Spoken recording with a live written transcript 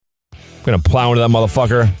I'm going to plow into that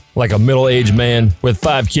motherfucker like a middle-aged man with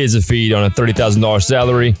 5 kids to feed on a $30,000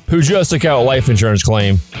 salary who just took out a life insurance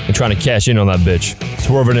claim and trying to cash in on that bitch.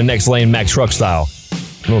 Swerving the next lane Mack truck style. A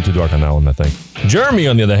little too dark on that one, I think. Jeremy,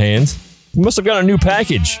 on the other hand, must have got a new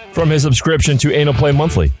package from his subscription to Anal Play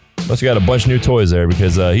Monthly. Must have got a bunch of new toys there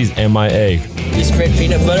because he's MIA. You spread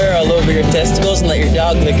peanut butter all over your testicles and let your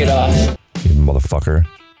dog lick it off. You motherfucker.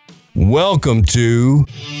 Welcome to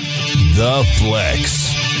The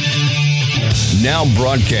Flex. Now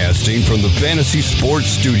broadcasting from the Fantasy Sports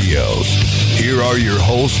Studios. Here are your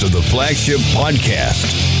hosts of the flagship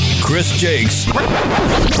podcast, Chris Jakes.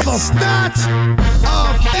 The stats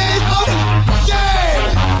of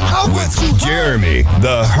NBA. With Jeremy,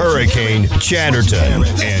 the Hurricane Chatterton,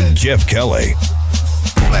 and Jeff Kelly.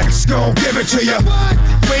 Flex gon' give it to you.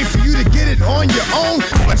 Wait for you to get it on your own.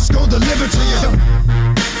 Flex gon' deliver to you.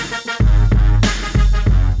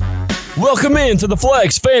 Welcome in to the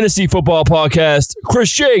Flex Fantasy Football Podcast.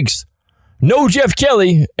 Chris Jakes, no Jeff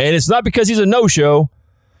Kelly, and it's not because he's a no-show.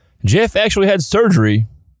 Jeff actually had surgery,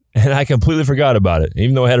 and I completely forgot about it,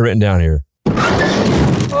 even though I had it written down here.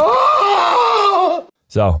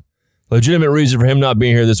 So, legitimate reason for him not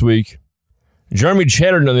being here this week. Jeremy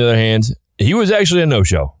Chatterton, on the other hand, he was actually a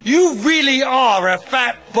no-show. You really are a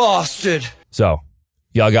fat bastard. So,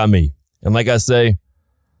 y'all got me. And like I say,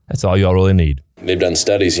 that's all y'all really need. They've done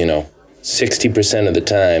studies, 60% of the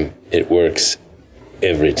time, it works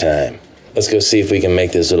every time. Let's go see if we can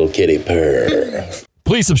make this little kitty purr.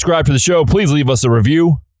 Please subscribe to the show. Please leave us a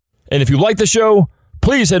review. And if you like the show,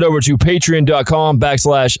 please head over to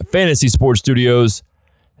patreon.com/Fantasy Sports Studios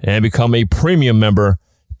and become a premium member.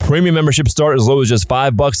 Premium membership start as low as just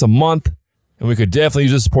 $5 a month. And we could definitely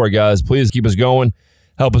use the support, guys. Please keep us going.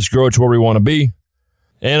 Help us grow to where we want to be.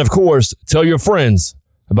 And of course, tell your friends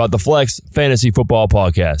about the Flex Fantasy Football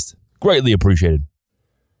Podcast. Greatly appreciated.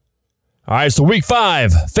 All right, so Week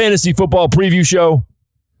 5 Fantasy Football Preview Show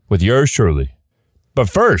with yours truly. But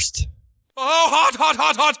first...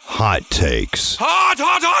 Hot takes.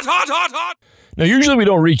 Now, usually we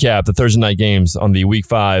don't recap the Thursday night games on the Week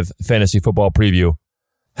 5 Fantasy Football Preview.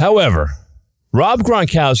 However, Rob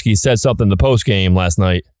Gronkowski said something in the postgame last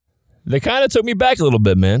night that kind of took me back a little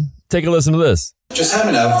bit, man. Take a listen to this. Just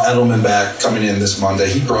having Edelman back coming in this Monday,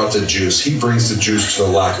 he brought the juice. He brings the juice to the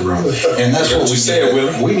locker room. And that's what we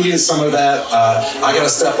needed. We needed some of that. I got to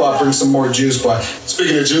step up, bring some more juice. But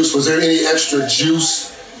speaking of juice, was there any extra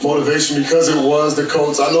juice motivation because it was the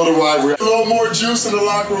Colts? I know the rivalry. A little more juice in the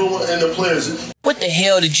locker room and the players. What the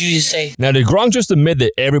hell did you just say? Now, did Gronk just admit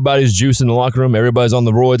that everybody's juice in the locker room? Everybody's on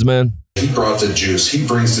the roids, man? He brought the juice. He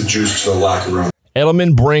brings the juice to the locker room.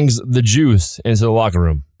 Edelman brings the juice into the locker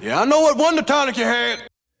room. Yeah, I know what wonder tonic you had.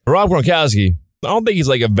 Rob Gronkowski, I don't think he's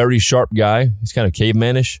like a very sharp guy. He's kind of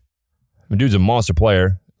cavemanish. The dude's a monster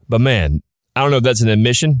player. But man, I don't know if that's an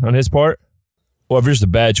admission on his part or if it's just a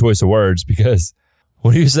bad choice of words, because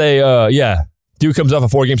when you say, dude comes off a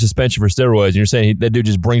 4-game suspension for steroids and you're saying that dude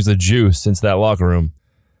just brings the juice into that locker room,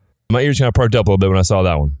 my ears kind of perked up a little bit when I saw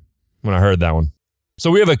that one, when I heard that one. So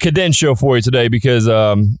we have a condensed show for you today because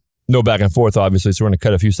no back and forth, obviously, so we're going to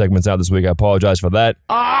cut a few segments out this week. I apologize for that.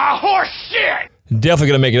 Horse shit! Definitely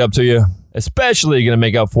going to make it up to you. Especially going to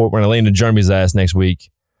make up for it when I lay into Jeremy's ass next week.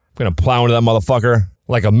 I'm going to plow into that motherfucker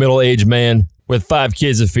like a middle-aged man with 5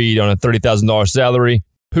 kids to feed on a $30,000 salary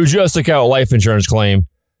who just took out a life insurance claim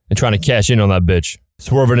and trying to cash in on that bitch.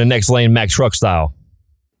 Swerving the next lane Mack truck style.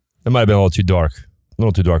 That might have been a little too dark. A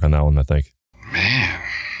little too dark on that one, I think. Man,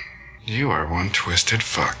 you are one twisted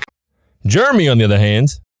fuck. Jeremy, on the other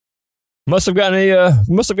hand, must have gotten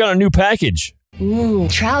a new package.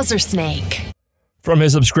 Trouser snake. From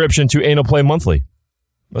his subscription to Anal Play Monthly.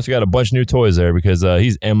 Must have got a bunch of new toys there because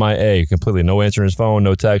he's MIA completely. No answer on his phone,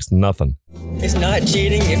 no text, nothing. It's not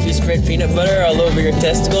cheating if you spread peanut butter all over your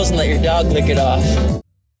testicles and let your dog lick it off.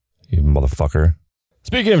 You motherfucker.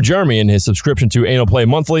 Speaking of Jeremy and his subscription to Anal Play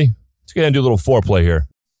Monthly, let's go ahead and do a little foreplay here.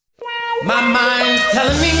 My mind's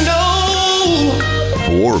telling me no.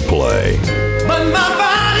 Foreplay. But my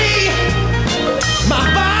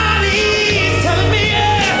body's telling me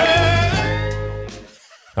yeah.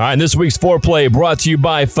 All right, and this week's foreplay brought to you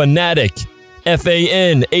by Fanatic.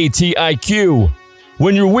 FANATIQ.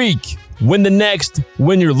 Win your week, win the next,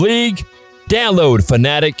 win your league. Download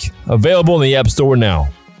Fanatic. Available in the App Store now.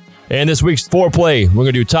 And this week's foreplay, we're going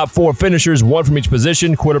to do top 4 finishers, 1 from each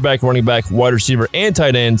position, quarterback, running back, wide receiver, and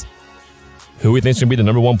tight end. Who we think is going to be the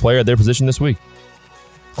number 1 player at their position this week.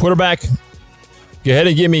 Quarterback, go ahead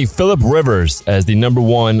and give me Phillip Rivers as the number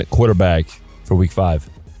 1 quarterback for week 5.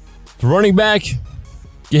 For running back,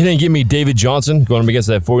 go ahead and give me David Johnson going up against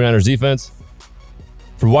that 49ers defense.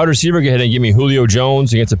 For wide receiver, go ahead and give me Julio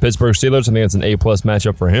Jones against the Pittsburgh Steelers. I think that's an A-plus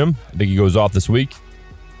matchup for him. I think he goes off this week.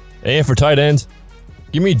 And for tight end,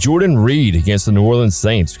 give me Jordan Reed against the New Orleans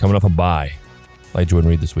Saints coming off a bye. I like Jordan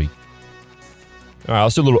Reed this week. All right,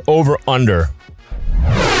 let's do a little over-under.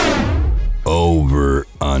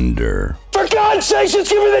 Over-under. For God's sakes,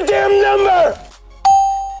 just give me the damn number!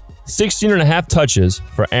 16.5 touches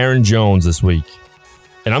for Aaron Jones this week.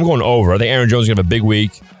 And I'm going over. I think Aaron Jones is going to have a big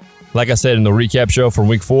week. Like I said in the recap show from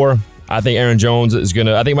week 4, I think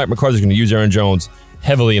Mike McCarthy is going to use Aaron Jones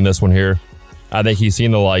heavily in this one here. I think he's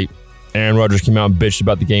seen the light. Aaron Rodgers came out and bitched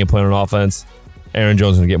about the game plan on offense. Aaron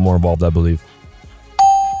Jones is going to get more involved, I believe.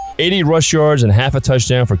 80 rush yards and half a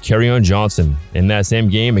touchdown for Kerryon Johnson in that same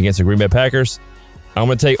game against the Green Bay Packers. I'm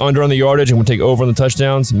going to take under on the yardage. I'm going to take over on the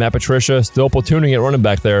touchdowns. Matt Patricia still platooning at running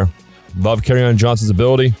back there. Love Kerryon Johnson's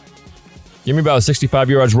ability. Give me about 65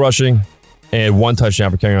 yards rushing and 1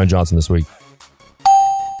 touchdown for Kerryon Johnson this week.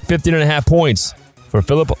 15.5 points for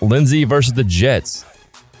Philip Lindsay versus the Jets.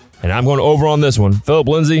 And I'm going over on this one. Philip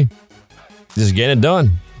Lindsay, just getting it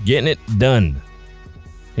done. Getting it done.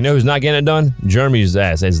 You know who's not getting it done? Jeremy's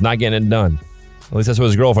ass is not getting it done. At least that's what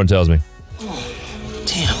his girlfriend tells me.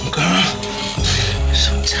 Damn, girl.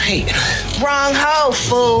 So tight. Wrong hoe,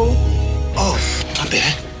 fool. Oh, my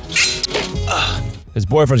bad. His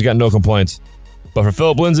boyfriend's got no complaints. But for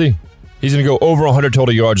Philip Lindsay, he's going to go over 100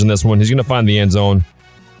 total yards in this one. He's going to find the end zone.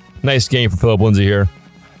 Nice game for Philip Lindsay here.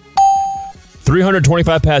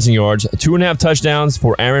 325 passing yards, 2.5 touchdowns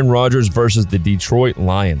for Aaron Rodgers versus the Detroit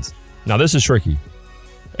Lions. Now, this is tricky.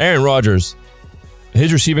 Aaron Rodgers,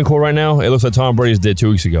 his receiving core right now, it looks like Tom Brady's did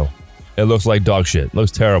 2 weeks ago. It looks like dog shit. It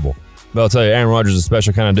looks terrible. But I'll tell you, Aaron Rodgers is a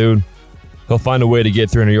special kind of dude. He'll find a way to get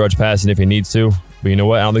 300 yards passing if he needs to. But you know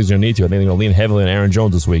what? I don't think he's going to need to. I think they're going to lean heavily on Aaron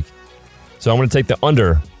Jones this week. So I'm going to take the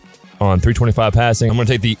under on 325 passing. I'm going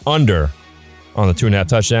to take the under on the 2.5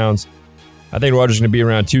 touchdowns. I think Rodgers is going to be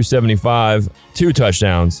around 275, 2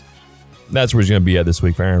 touchdowns. That's where he's going to be at this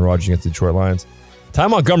week for Aaron Rodgers against the Detroit Lions. Ty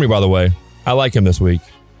Montgomery, by the way, I like him this week.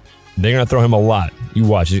 They're going to throw him a lot. You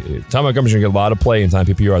watch. Ty Montgomery's going to get a lot of play in time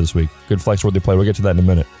PPR this week. Good flex-worthy play. We'll get to that in a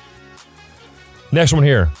minute. Next one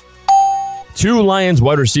here. 2 Lions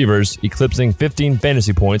wide receivers eclipsing 15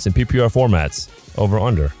 fantasy points in PPR formats. Over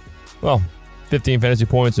under. Well, 15 fantasy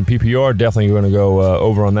points in PPR, definitely going to go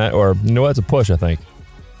over on that. Or, you know what? That's a push, I think.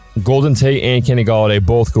 Golden Tate and Kenny Golladay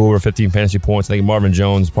both go over 15 fantasy points. I think Marvin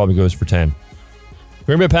Jones probably goes for 10.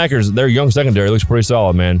 Green Bay Packers, their young secondary looks pretty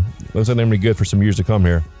solid, man. Looks like they're going to be good for some years to come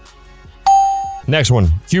here. Next one.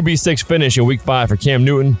 QB6 finish in week 5 for Cam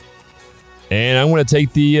Newton. And I'm going to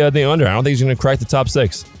take the under. I don't think he's going to crack the top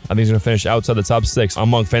 6. I think he's going to finish outside the top 6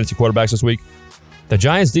 among fantasy quarterbacks this week. The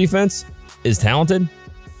Giants defense is talented.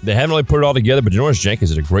 They haven't really put it all together, but Janoris Jenkins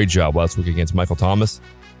did a great job last week against Michael Thomas.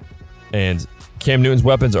 And Cam Newton's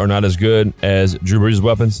weapons are not as good as Drew Brees'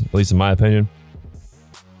 weapons, at least in my opinion.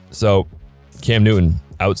 So, Cam Newton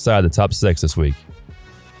outside the top 6 this week.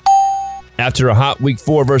 After a hot week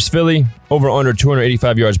 4 versus Philly, over under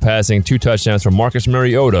 285 yards passing, 2 touchdowns from Marcus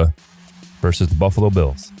Mariota versus the Buffalo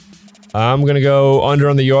Bills. I'm going to go under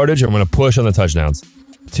on the yardage. I'm going to push on the touchdowns.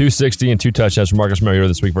 260 and 2 touchdowns from Marcus Mariota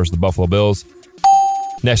this week versus the Buffalo Bills.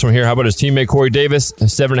 Next one here, how about his teammate Corey Davis?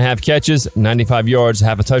 7.5 catches, 95 yards,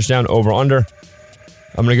 half a touchdown, over under.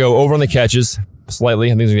 I'm going to go over on the catches slightly.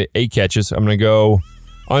 I think he's going to get 8 catches. I'm going to go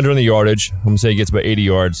under on the yardage. I'm going to say he gets about 80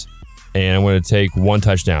 yards. And I'm going to take 1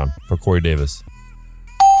 touchdown for Corey Davis.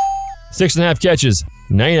 6.5 catches,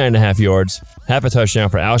 99.5 yards, half a touchdown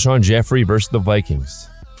for Alshon Jeffrey versus the Vikings.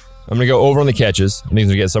 I'm going to go over on the catches. I think he's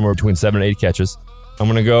going to get somewhere between 7 and 8 catches. I'm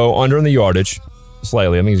going to go under on the yardage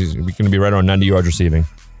slightly. I think he's going to be right around 90 yards receiving.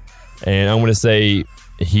 And I'm going to say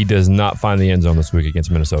he does not find the end zone this week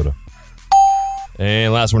against Minnesota.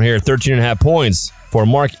 And last one here, 13.5 points for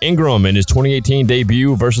Mark Ingram in his 2018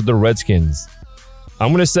 debut versus the Redskins. I'm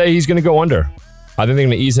going to say he's going to go under. I think they're going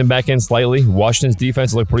to ease him back in slightly. Washington's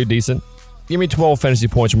defense looked pretty decent. Give me 12 fantasy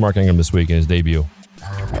points for Mark Ingram this week in his debut.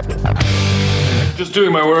 Just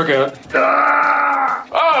doing my workout.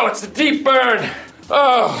 Oh, it's a deep burn.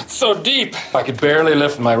 Oh, it's so deep. I could barely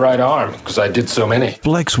lift my right arm because I did so many.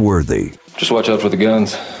 Flex-worthy. Just watch out for the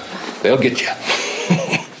guns. They'll get you.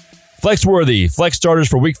 Flex-worthy. Flex starters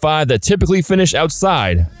for week 5 that typically finish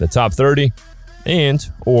outside the top 30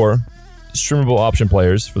 or streamable option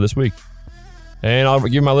players for this week. And I'll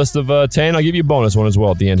give you my list of 10. I'll give you a bonus one as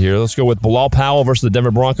well at the end here. Let's go with Bilal Powell versus the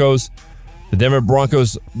Denver Broncos. The Denver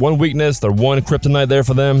Broncos, one weakness, their one kryptonite there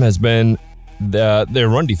for them has been their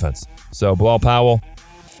run defense. So Bilal Powell,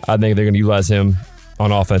 I think they're going to utilize him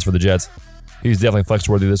on offense for the Jets. He's definitely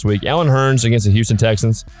flex-worthy this week. Allen Hurns against the Houston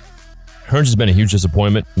Texans. Hurns has been a huge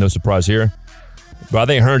disappointment. No surprise here. But I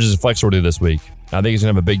think Hearns is flex worthy this week. I think he's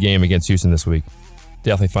going to have a big game against Houston this week.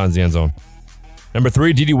 Definitely finds the end zone. Number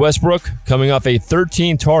 3, D.D. Westbrook, coming off a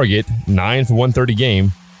 13-target, 9 for 130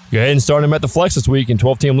 game. Go ahead and start him at the flex this week in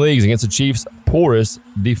 12-team leagues against the Chiefs' porous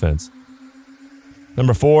defense.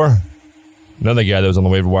 Number 4, another guy that was on the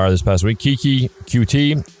waiver wire this past week, Kiki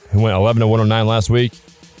QT, who went 11-109 last week.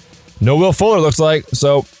 No Will Fuller, looks like,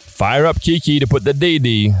 so fire up Kiki to put the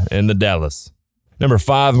DD in the Dallas. Number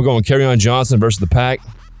 5, I'm going Kerryon Johnson versus the Pack.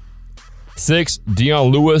 6, Dion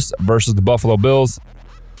Lewis versus the Buffalo Bills.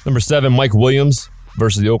 Number 7, Mike Williams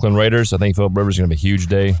versus the Oakland Raiders. I think Philip Rivers is going to have a huge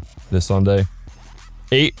day this Sunday.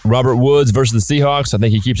 8, Robert Woods versus the Seahawks. I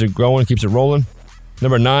think he keeps it going, keeps it rolling.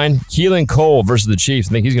 Number 9, Keelan Cole versus the Chiefs.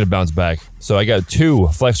 I think he's going to bounce back. So I got 2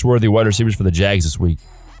 flex-worthy wide receivers for the Jags this week.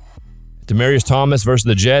 Demaryius Thomas versus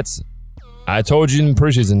the Jets. I told you in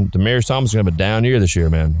preseason, Demaryius Thomas is going to have a down year this year,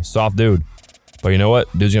 man. Soft dude. But you know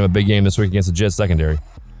what? Dude's going to have a big game this week against the Jets secondary.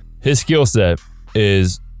 His skill set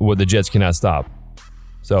is what the Jets cannot stop.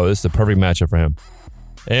 So this is the perfect matchup for him.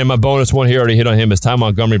 And my bonus one here, already hit on him, is Ty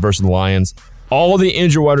Montgomery versus the Lions. All the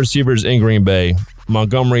injured wide receivers in Green Bay,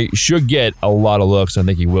 Montgomery should get a lot of looks. I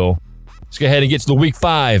think he will. Let's go ahead and get to the Week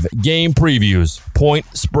 5 game previews. Point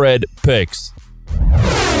spread picks.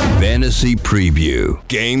 Fantasy preview.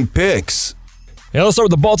 Game picks. And let's start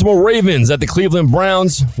with the Baltimore Ravens at the Cleveland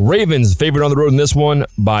Browns. Ravens favored on the road in this one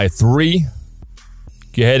by 3.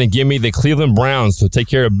 Go ahead and give me the Cleveland Browns to take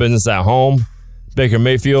care of business at home. Baker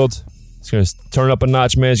Mayfield is going to turn up a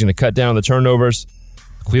notch, man. He's going to cut down the turnovers.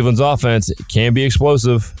 Cleveland's offense can be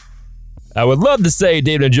explosive. I would love to say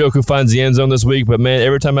David Njoku finds the end zone this week, but man,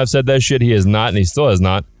 every time I've said that shit, he has not, and he still has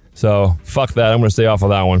not. So, fuck that. I'm going to stay off of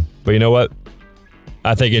that one. But you know what?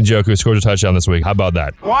 I think Njoku scores a touchdown this week. How about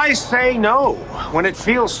that? Why say no when it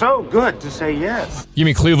feels so good to say yes? Give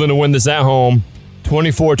me Cleveland to win this at home,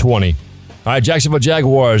 24-20. All right, Jacksonville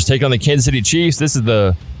Jaguars take on the Kansas City Chiefs. This is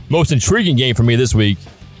the most intriguing game for me this week.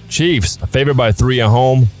 Chiefs favored by 3 at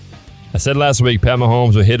home. I said last week Pat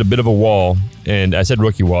Mahomes would hit a bit of a wall, and I said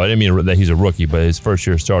rookie wall. I didn't mean that he's a rookie, but his first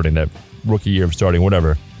year starting, that rookie year of starting,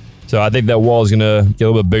 whatever. So I think that wall is going to get a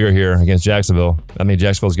little bit bigger here against Jacksonville. I think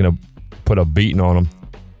Jacksonville is going to put a beating on them.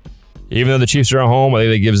 Even though the Chiefs are at home, I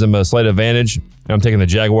think that gives them a slight advantage. I'm taking the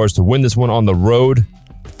Jaguars to win this one on the road,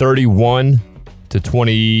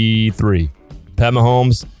 31-23. Pat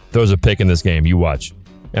Mahomes throws a pick in this game. You watch.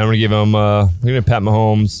 And I'm going to give him, Pat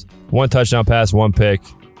Mahomes 1 touchdown pass, 1 pick,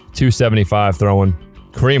 275 throwing.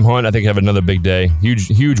 Kareem Hunt, I think, have another big day.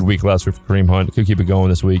 Huge week last week for Kareem Hunt. Could keep it going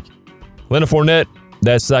this week. Leonard Fournette,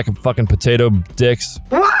 that sack of fucking potato dicks.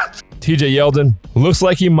 What? TJ Yeldon, looks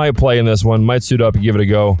like he might play in this one. Might suit up and give it a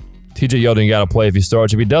go. TJ Yeldon got to play if he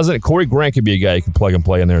starts. If he doesn't, Corey Grant could be a guy you can plug and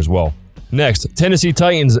play in there as well. Next, Tennessee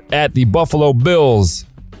Titans at the Buffalo Bills.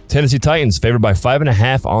 Tennessee Titans favored by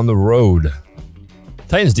 5.5 on the road.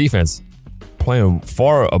 Titans defense playing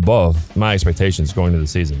far above my expectations going into the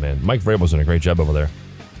season, man. Mike Vrabel's doing a great job over there.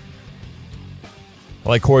 I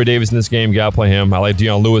like Corey Davis in this game. Gotta play him. I like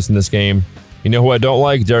Dion Lewis in this game. You know who I don't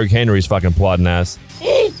like? Derrick Henry's fucking plodding ass.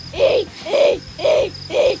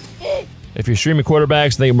 If you're streaming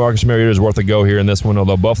quarterbacks, I think Marcus Mariota is worth a go here in this one,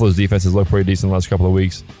 although Buffalo's defense has looked pretty decent the last couple of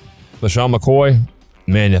weeks. LaShawn McCoy,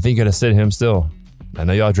 man, I think you got to sit him still. I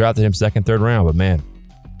know y'all drafted him 2nd, 3rd round, but man,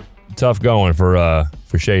 tough going for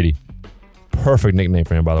Shady. Perfect nickname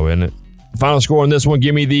for him, by the way, isn't it? Final score in this one,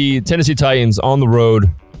 give me the Tennessee Titans on the road,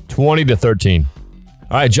 20-13.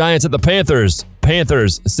 All right, Giants at the Panthers.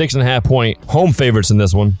 Panthers, 6.5-point home favorites in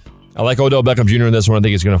this one. I like Odell Beckham Jr. in this one. I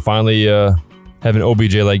think he's going to finally have an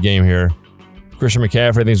OBJ-like game here. Christian McCaffrey,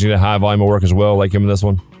 I think he's going to get a high volume of work as well, like him in this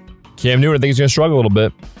one. Cam Newton, I think he's going to struggle a little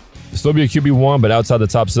bit. Still be a QB1, but outside the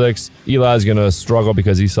top 6. Eli's going to struggle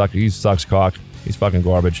because he sucks cock. He's fucking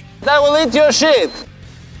garbage. That will eat your shit.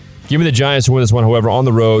 Give me the Giants to win this one, however, on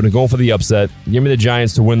the road and going for the upset. Give me the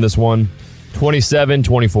Giants to win this one,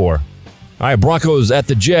 27-24. All right, Broncos at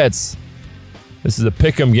the Jets. This is a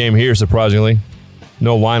pick'em game here, surprisingly.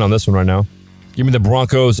 No line on this one right now. Give me the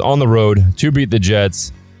Broncos on the road to beat the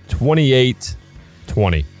Jets, 28-20.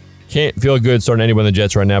 Can't feel good starting anyone in the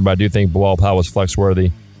Jets right now, but I do think Bilal Powell was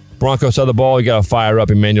flex-worthy. Broncos side of the ball, you got to fire up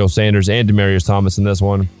Emmanuel Sanders and Demaryius Thomas in this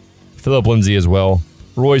one. Phillip Lindsay as well.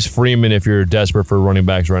 Royce Freeman if you're desperate for running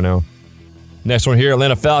backs right now. Next one here,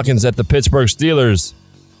 Atlanta Falcons at the Pittsburgh Steelers.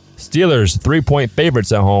 Steelers, 3-point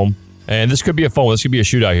favorites at home. And this could be a fun one. This could be a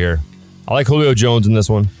shootout here. I like Julio Jones in this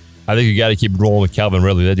one. I think you got to keep rolling with Calvin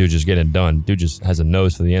Ridley. That dude just getting it done. Dude just has a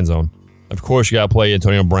nose for the end zone. Of course, you got to play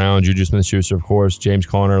Antonio Brown, Juju Smith-Schuster, of course. James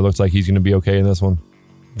Conner looks like he's going to be okay in this one.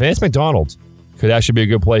 Vance McDonald could actually be a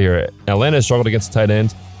good play here. Atlanta has struggled against the tight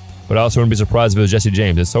end, But I also wouldn't be surprised if it was Jesse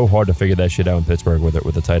James. It's so hard to figure that shit out in Pittsburgh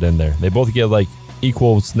with the tight end there. They both get like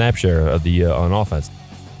equal snap share of the on offense.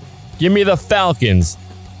 Give me the Falcons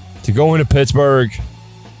to go into Pittsburgh,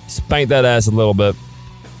 spank that ass a little bit.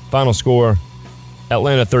 Final score,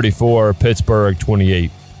 Atlanta 34, Pittsburgh 28.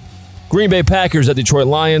 Green Bay Packers at Detroit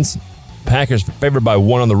Lions. Packers favored by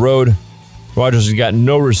 1 on the road. Rodgers has got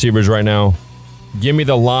no receivers right now. Give me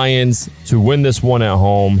the Lions to win this one at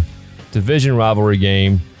home. Division rivalry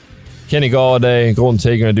game. Kenny Golladay, Golden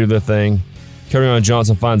Tate going to do their thing. Kerryon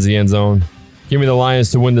Johnson finds the end zone. Give me the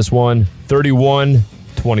Lions to win this one,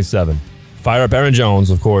 31-27. Fire up Aaron Jones,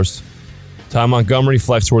 of course. Ty Montgomery,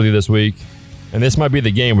 flex-worthy this week. And this might be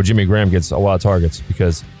the game where Jimmy Graham gets a lot of targets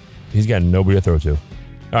because he's got nobody to throw to. All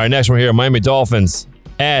right, next one here, Miami Dolphins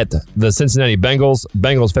at the Cincinnati Bengals.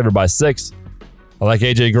 Bengals favored by 6. I like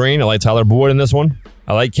A.J. Green. I like Tyler Boyd in this one.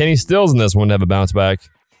 I like Kenny Stills in this one to have a bounce back.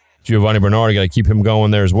 Giovanni Bernard, got to keep him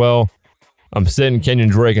going there as well. I'm sitting Kenyon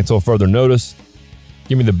Drake until further notice.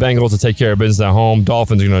 Give me the Bengals to take care of business at home.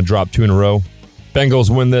 Dolphins are going to drop 2 in a row.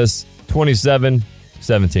 Bengals win this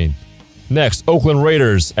 27-17. Next, Oakland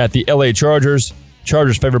Raiders at the LA Chargers.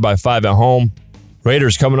 Chargers favored by 5 at home.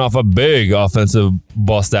 Raiders coming off a big offensive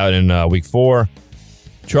bust out in week 4.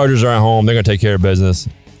 Chargers are at home. They're going to take care of business.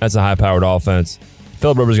 That's a high-powered offense.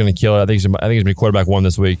 Phillip Rivers going to kill it. I think he's going to be quarterback 1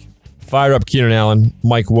 this week. Fire up Keenan Allen,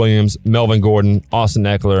 Mike Williams, Melvin Gordon, Austin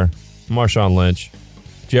Eckler, Marshawn Lynch,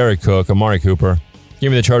 Jared Cook, Amari Cooper.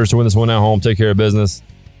 Give me the Chargers to win this one at home. Take care of business.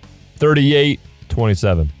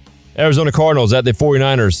 38-27. Arizona Cardinals at the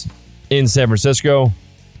 49ers in San Francisco.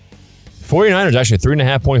 49ers actually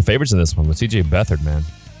 3.5-point favorites in this one with C.J. Beathard, man.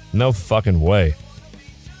 No fucking way.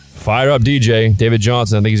 Fire up DJ, David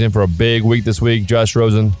Johnson. I think he's in for a big week this week. Josh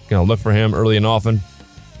Rosen, going to look for him early and often.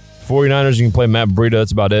 49ers, you can play Matt Breida.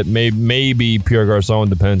 That's about it. Maybe Pierre Garçon.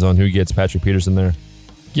 Depends on who gets Patrick Peterson there.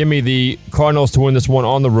 Give me the Cardinals to win this one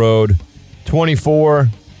on the road.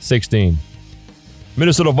 24-16.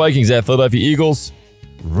 Minnesota Vikings at Philadelphia Eagles.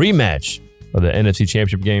 Rematch of the NFC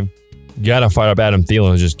Championship game. Gotta fire up Adam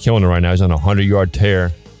Thielen, who's just killing it right now. He's on a 100-yard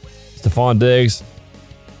tear. Stephon Diggs.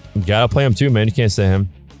 Gotta play him too, man. You can't say him.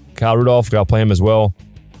 Kyle Rudolph, gotta play him as well.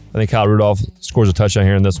 I think Kyle Rudolph scores a touchdown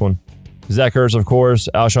here in this one. Zach Ertz, of course.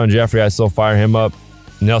 Alshon Jeffrey, I still fire him up.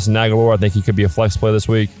 Nelson Aguilar, I think he could be a flex play this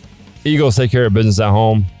week. Eagles take care of business at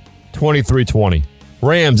home. 23-20.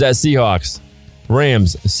 Rams at Seahawks.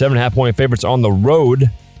 Rams, 7.5-point favorites on the road.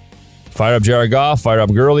 Fire up Jared Goff, fire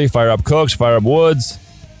up Gurley, fire up Cooks, fire up Woods.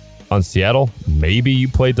 On Seattle, maybe you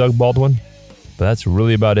play Doug Baldwin. But that's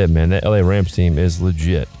really about it, man. That LA Rams team is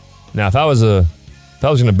legit. Now, if I was going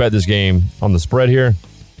to bet this game on the spread here,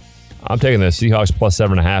 I'm taking the Seahawks plus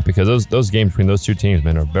 7.5 because those games between those two teams,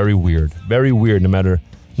 man, are very weird. Very weird no matter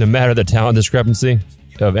the talent discrepancy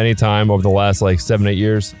of any time over the last 7-8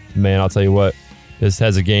 years. Man, I'll tell you what, this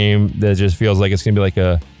has a game that just feels like it's going to be like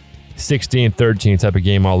a 16-13 type of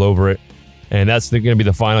game all over it. And that's going to be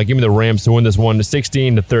the final. Give me the Rams to win this one,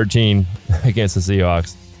 16-13 against the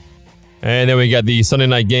Seahawks. And then we got the Sunday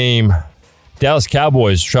night game. Dallas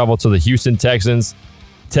Cowboys travel to the Houston Texans.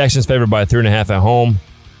 Texans favored by 3.5 at home.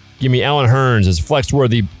 Give me Allen Hurns as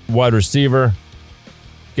flex-worthy wide receiver.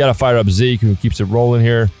 Got to fire up Zeke, who keeps it rolling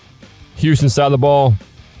here. Houston side of the ball.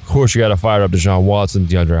 Of course, you got to fire up Deshaun Watson,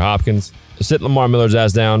 DeAndre Hopkins. Sit Lamar Miller's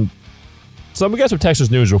ass down. So we got some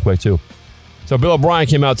Texas news real quick, too. So Bill O'Brien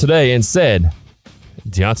came out today and said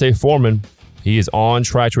Deontay Foreman, he is on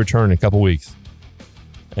track to return in a couple weeks.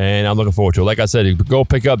 And I'm looking forward to it. Like I said, go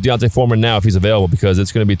pick up Deontay Foreman now if he's available because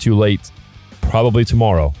it's going to be too late. Probably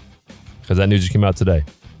tomorrow because that news just came out today.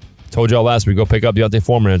 Told y'all last week, go pick up Deontay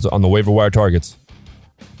Foreman. It's on the waiver wire targets.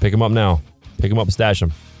 Pick him up now. Pick him up and stash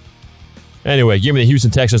him. Anyway, give me the Houston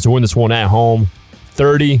Texans to win this one at home,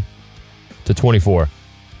 30-24.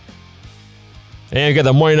 And we got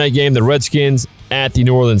the Monday night game, the Redskins at the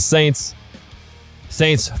New Orleans Saints.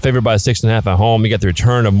 Saints favored by 6.5 at home. You got the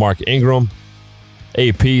return of Mark Ingram.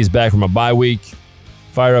 AP is back from a bye week.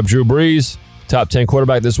 Fire up Drew Brees, top 10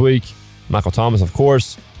 quarterback this week. Michael Thomas, of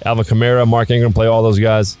course. Alvin Kamara, Mark Ingram, play all those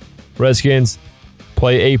guys. Redskins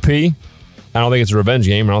play AP. I don't think it's a revenge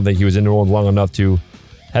game. I don't think he was in New Orleans long enough to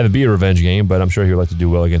have it be a revenge game, but I'm sure he would like to do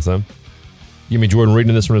well against them. Give me Jordan Reed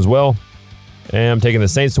in this one as well. And I'm taking the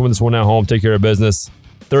Saints to win this one at home. Take care of business.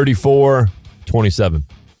 34-27.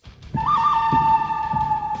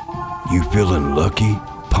 You feeling lucky,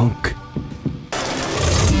 punk?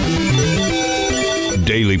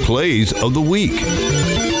 Daily plays of the week.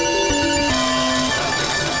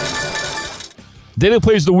 Daily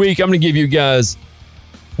plays of the week. I'm going to give you guys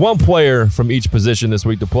one player from each position this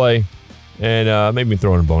week to play. And maybe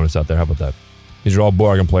throw in a bonus out there. How about that? These are all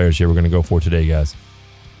bargain players here we're going to go for today, guys.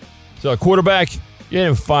 So, quarterback, you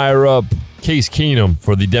didn't fire up Case Keenum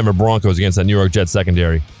for the Denver Broncos against that New York Jets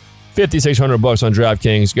secondary. $5,600 on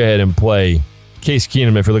DraftKings. Go ahead and play Case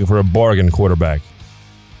Keenum if you're looking for a bargain quarterback.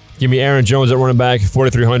 Give me Aaron Jones at running back,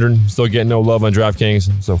 $4,300. Still getting no love on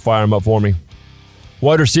DraftKings, so fire him up for me.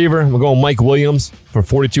 Wide receiver, I'm going Mike Williams for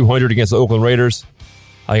 $4,200 against the Oakland Raiders.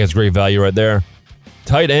 I think that's great value right there.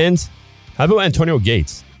 Tight end, how about Antonio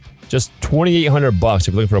Gates? Just $2,800 if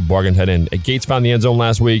you're looking for a bargain tight end. Gates found the end zone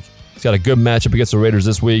last week. He's got a good matchup against the Raiders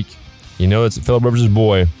this week. You know it's Phillip Rivers'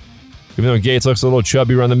 boy. Even though Gates looks a little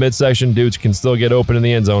chubby around the midsection, dudes can still get open in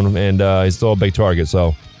the end zone, and he's still a big target.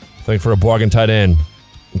 So, looking for a bargain tight end,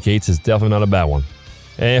 Gates is definitely not a bad one.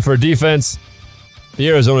 And for defense, the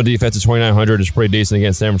Arizona defense at $2,900 is pretty decent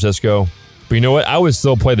against San Francisco. But you know what? I would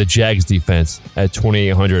still play the Jags defense at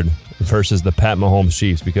 $2,800 versus the Pat Mahomes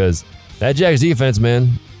Chiefs, because that Jags defense, man,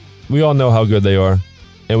 we all know how good they are.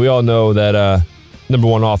 And we all know that number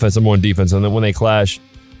one offense, number one defense, and then when they clash,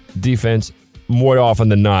 defense more often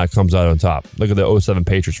than not comes out on top. Look at the 07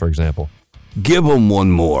 Patriots, for example. Give them one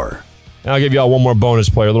more. And I'll give y'all one more bonus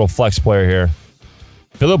player, a little flex player here.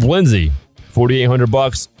 Phillip Lindsay,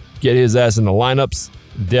 $4,800. Get his ass in the lineups.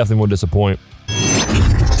 Definitely won't disappoint.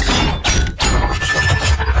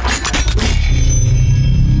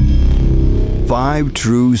 Five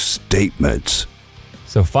true statements.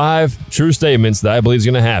 So 5 true statements that I believe is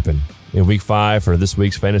going to happen in Week 5 for this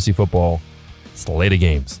week's fantasy football slate of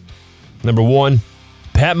games. Number 1,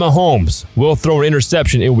 Pat Mahomes will throw an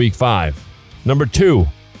interception in Week 5. Number 2,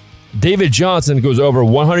 David Johnson goes over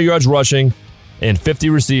 100 yards rushing and 50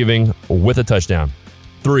 receiving with a touchdown.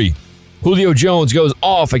 3, Julio Jones goes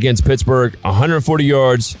off against Pittsburgh, 140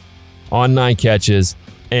 yards on 9 catches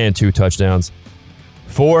and 2 touchdowns.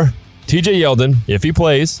 4, TJ Yeldon, if he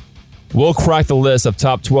plays, will crack the list of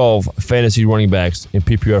top 12 fantasy running backs in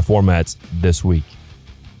PPR formats this week.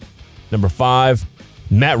 Number 5,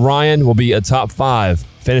 Matt Ryan will be a top 5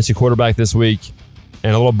 fantasy quarterback this week.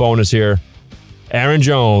 And a little bonus here, Aaron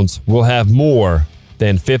Jones will have more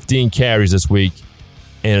than 15 carries this week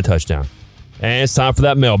and a touchdown. And it's time for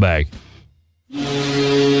that mailbag.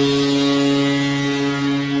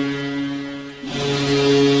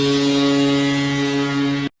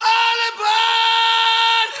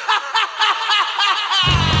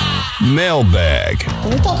 Mailbag. Can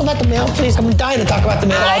we talk about the mail, please? I'm dying to talk about the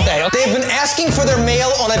mail all day. They've been asking for their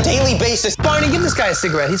mail on a daily basis. Barney, give this guy a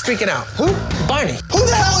cigarette. He's freaking out. Who? Barney. Who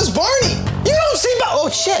the hell is Barney? You don't see about... Oh,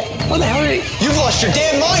 shit. What the hell are you... You've lost your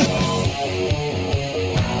damn mind.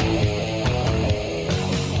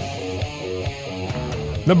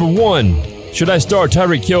 Number 1, should I start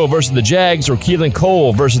Tyreek Hill versus the Jags or Keelan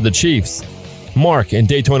Cole versus the Chiefs? Mark in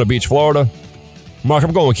Daytona Beach, Florida. Mark,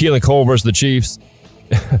 I'm going with Keelan Cole versus the Chiefs.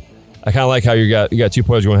 I kind of like how you got 2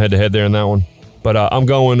 players going head to head there in that one, but I'm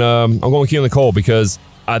going Keelan Cole because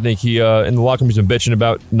I think he in the locker room he's been bitching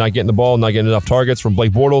about not getting the ball, not getting enough targets from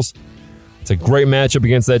Blake Bortles. It's a great matchup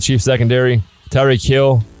against that Chiefs secondary. Tyreek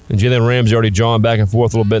Hill and Jalen Ramsey already jawing back and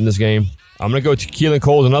forth a little bit in this game. I'm going to go to Keelan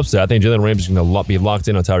Cole as an upset. I think Jalen Ramsey is going to be locked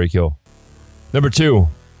in on Tyreek Hill. Number 2,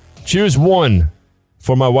 choose one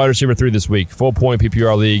for my wide receiver 3 this week. Full point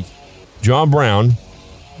PPR league. John Brown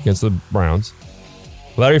against the Browns.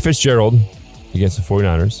 Larry Fitzgerald against the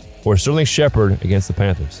 49ers, or Sterling Shepard against the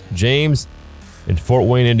Panthers. James in Fort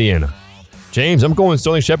Wayne, Indiana. James, I'm going with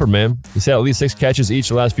Sterling Shepard, man. He's had at least 6 catches each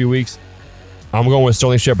the last few weeks. I'm going with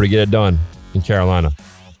Sterling Shepard to get it done in Carolina.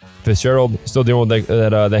 Fitzgerald still dealing with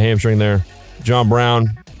that hamstring there. John Brown,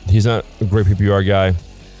 he's not a great PPR guy.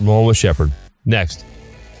 I'm going with Shepard. Next.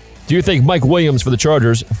 Do you think Mike Williams for the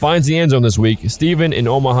Chargers finds the end zone this week? Steven in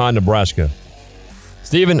Omaha, Nebraska.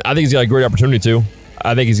 Steven, I think he's got a great opportunity to.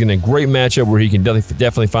 I think he's in a great matchup where he can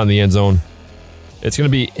definitely find the end zone. It's going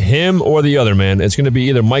to be him or the other, man. It's going to be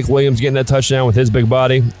either Mike Williams getting that touchdown with his big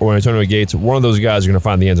body or Antonio Gates. One of those guys are going to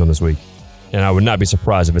find the end zone this week. And I would not be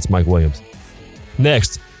surprised if it's Mike Williams.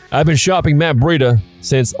 Next, I've been shopping Matt Breida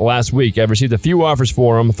since last week. I've received a few offers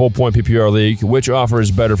for him, full point PPR league. Which offer is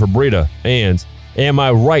better for Breida? And am I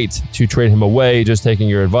right to trade him away? Just taking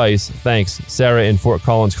your advice. Thanks, Sarah in Fort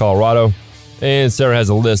Collins, Colorado. And Sarah has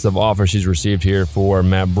a list of offers she's received here for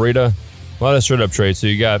Matt Breida. A lot of straight-up trades. So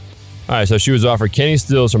you got... All right, so she was offered Kenny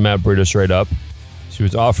Stills for Matt Breida straight up. She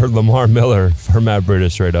was offered Lamar Miller for Matt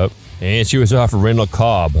Breida straight up. And she was offered Randall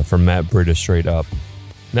Cobb for Matt Breida straight up.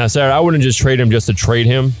 Now, Sarah, I wouldn't just trade him just to trade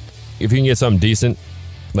him. If you can get something decent,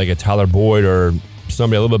 like a Tyler Boyd or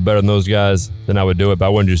somebody a little bit better than those guys, then I would do it. But I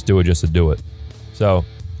wouldn't just do it just to do it. So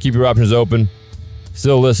keep your options open.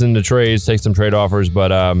 Still listen to trades, take some trade offers,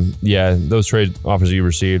 but yeah, those trade offers that you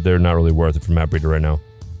received, they're not really worth it for Matt Breida right now.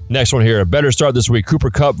 Next one here. A better start this week. Cooper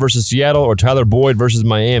Kupp versus Seattle or Tyler Boyd versus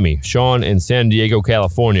Miami? Sean in San Diego,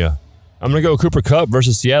 California. I'm going to go Cooper Kupp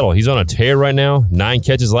versus Seattle. He's on a tear right now. 9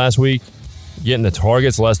 catches last week. Getting the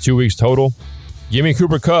targets the last 2 weeks total. Give me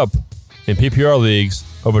Cooper Kupp in PPR leagues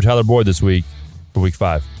over Tyler Boyd this week for week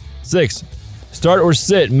 5. 6. Start or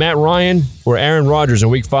sit Matt Ryan or Aaron Rodgers in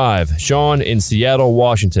week 5. Sean in Seattle,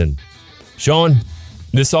 Washington. Sean,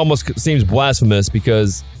 this almost seems blasphemous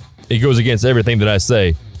because it goes against everything that I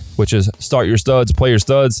say, which is start your studs, play your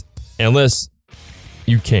studs, unless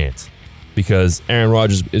you can't. Because Aaron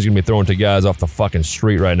Rodgers is going to be throwing to guys off the fucking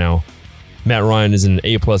street right now. Matt Ryan is in an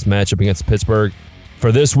A-plus matchup against Pittsburgh.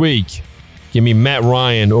 For this week, give me Matt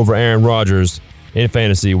Ryan over Aaron Rodgers in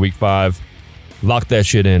fantasy week 5. Lock that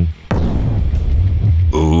shit in.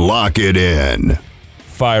 Lock it in.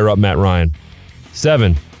 Fire up Matt Ryan.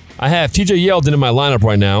 7. I have TJ Yeldon in my lineup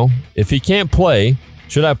right now. If he can't play,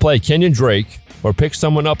 should I play Kenyon Drake or pick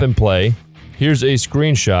someone up and play? Here's a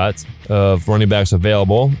screenshot of running backs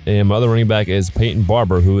available. And my other running back is Peyton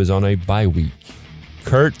Barber, who is on a bye week.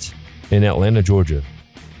 Kurt in Atlanta, Georgia.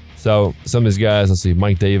 So some of these guys, let's see,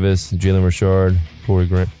 Mike Davis, Jalen Richard, Corey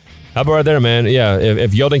Grant. How about right there, man? Yeah,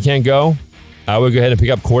 if Yeldon can't go, I would go ahead and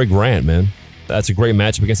pick up Corey Grant, man. That's a great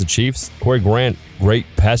matchup against the Chiefs. Corey Grant, great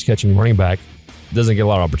pass-catching running back. Doesn't get a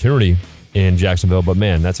lot of opportunity in Jacksonville, but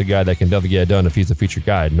man, that's a guy that can definitely get it done if he's a featured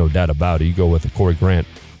guy, no doubt about it. You go with Corey Grant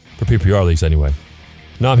for PPR leagues anyway.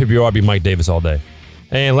 Non-PPR, I'd be Mike Davis all day.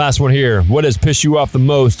 And last one here. What has pissed you off the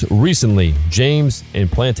most recently? James in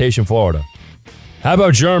Plantation, Florida. How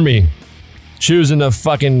about Jeremy choosing to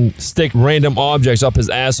fucking stick random objects up his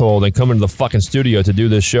asshole and come into the fucking studio to do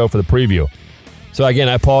this show for the preview? So again,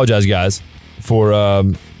 I apologize, guys, for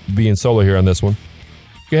being solo here on this one.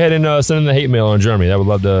 Go ahead and send in the hate mail on Jeremy. I would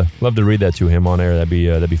love to read that to him on air.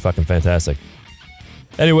 That'd be fucking fantastic.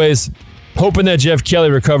 Anyways, hoping that Jeff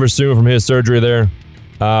Kelly recovers soon from his surgery there.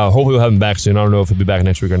 Hopefully we'll have him back soon. I don't know if he'll be back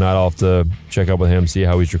next week or not. I'll have to check up with him, see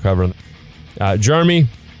how he's recovering. Jeremy,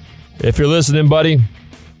 if you're listening, buddy,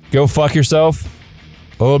 go fuck yourself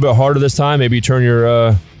a little bit harder this time. Maybe turn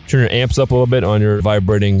your amps up a little bit on your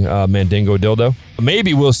vibrating Mandingo dildo.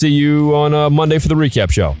 Maybe we'll see you on Monday for the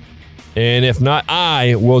recap show. And if not,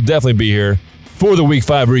 I will definitely be here for the Week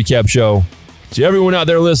 5 recap show. To everyone out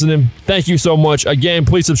there listening, thank you so much. Again,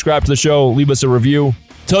 please subscribe to the show. Leave us a review.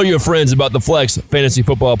 Tell your friends about the Flex Fantasy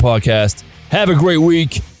Football Podcast. Have a great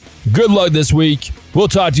week. Good luck this week. We'll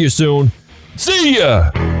talk to you soon. See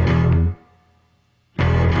ya!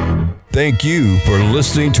 Thank you for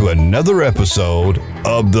listening to another episode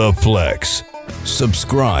of The Flex.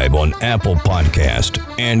 Subscribe on Apple Podcast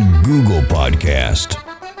and Google Podcast.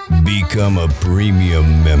 Become a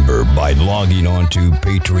premium member by logging on to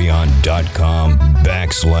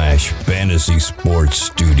patreon.com/Fantasy Sports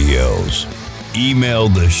Studios. Email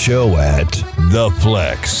the show at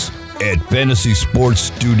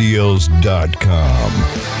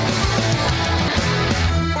theflex@fantasysportsstudios.com.